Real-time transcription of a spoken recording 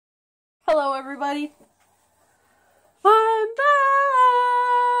Hello everybody, I'm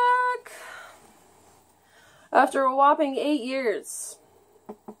back! After a whopping 8 years.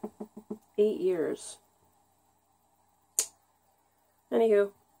 8 years. Anywho,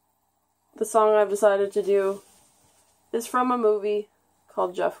 the song I've decided to do is from a movie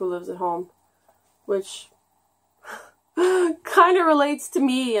called Jeff Who Lives at Home, which kind of relates to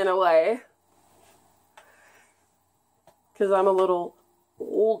me in a way. Because I'm a little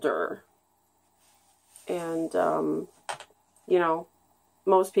older. And, you know,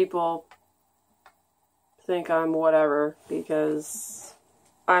 most people think I'm whatever because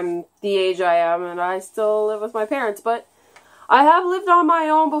I'm the age I am and I still live with my parents. But I have lived on my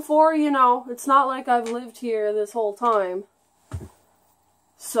own before, you know. It's not like I've lived here this whole time.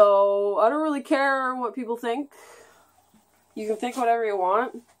 So, I don't really care what people think. You can think whatever you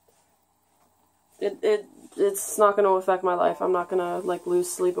want. It's not going to affect my life. I'm not going to, like, lose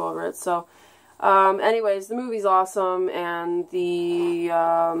sleep over it. So, anyways, the movie's awesome, and the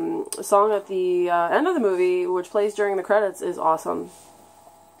song at the end of the movie, which plays during the credits, is awesome.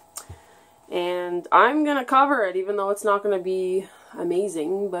 And I'm going to cover it, even though it's not going to be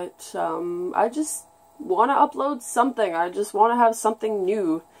amazing, but I just want to upload something. I just want to have something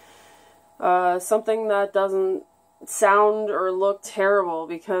new. Something that doesn't sound or look terrible,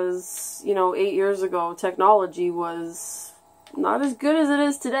 because, you know, 8 years ago, technology was not as good as it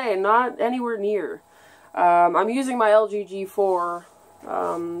is today, not anywhere near. I'm using my LG G4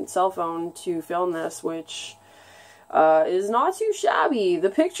 cell phone to film this, which is not too shabby. The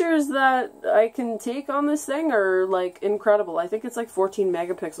pictures that I can take on this thing are, like, incredible. I think it's like 14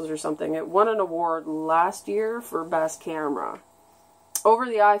 megapixels or something. It won an award last year for best camera over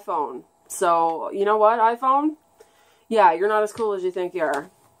the iPhone. So, you know what, iPhone? Yeah, you're not as cool as you think you are.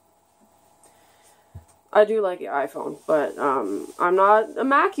 I do like the iPhone, but I'm not a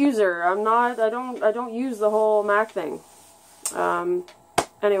Mac user. I don't use the whole Mac thing.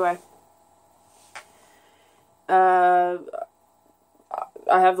 Anyway, I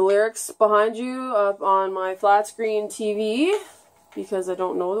have the lyrics behind you up on my flat screen TV because I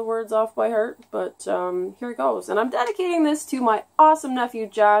don't know the words off by heart, but here it goes. And I'm dedicating this to my awesome nephew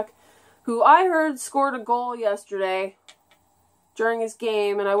Jack, who I heard scored a goal yesterday during his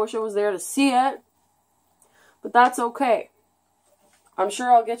game, and I wish I was there to see it. But that's okay. I'm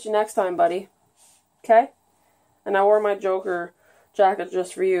sure I'll get you next time, buddy. Okay? And I wore my Joker jacket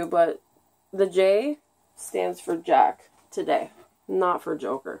just for you, but the J stands for Jack today, not for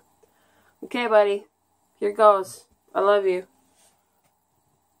Joker. Okay, buddy. Here goes. I love you.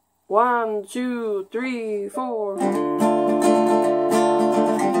 1, 2, 3, 4.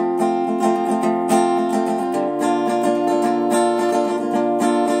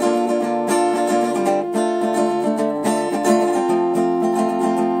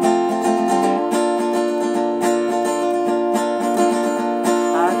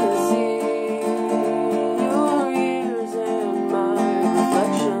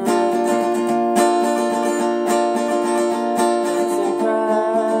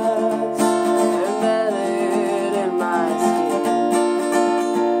 Embedded in my skin.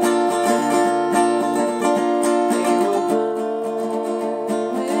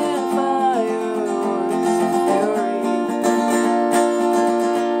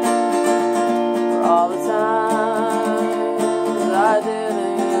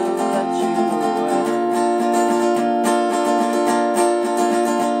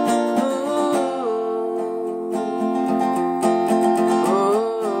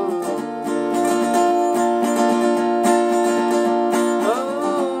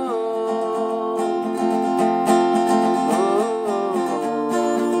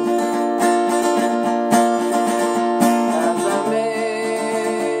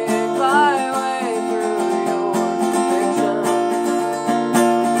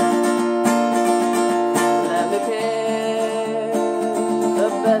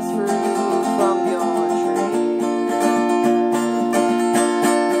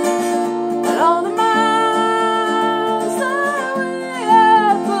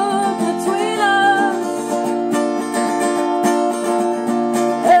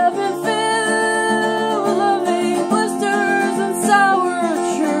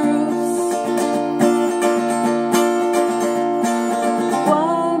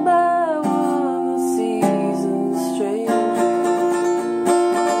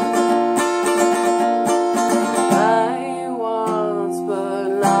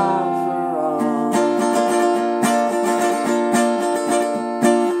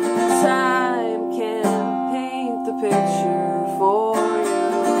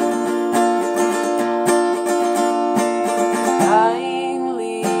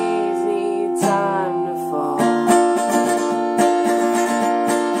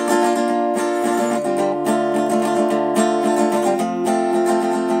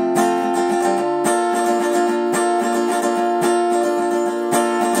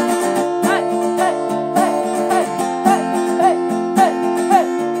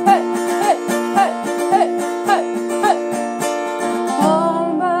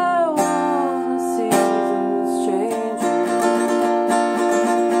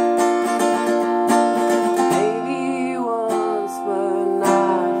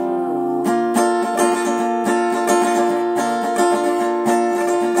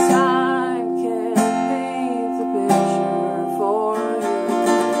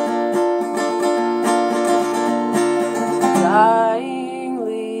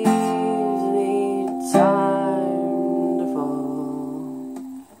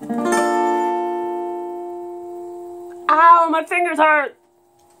 hurt!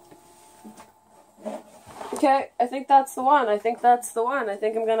 Okay, I think that's the one. I think that's the one. I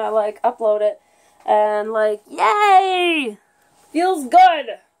think I'm gonna, like, upload it. And, like, yay! Feels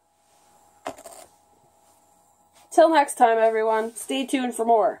good! Till next time, everyone. Stay tuned for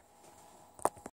more.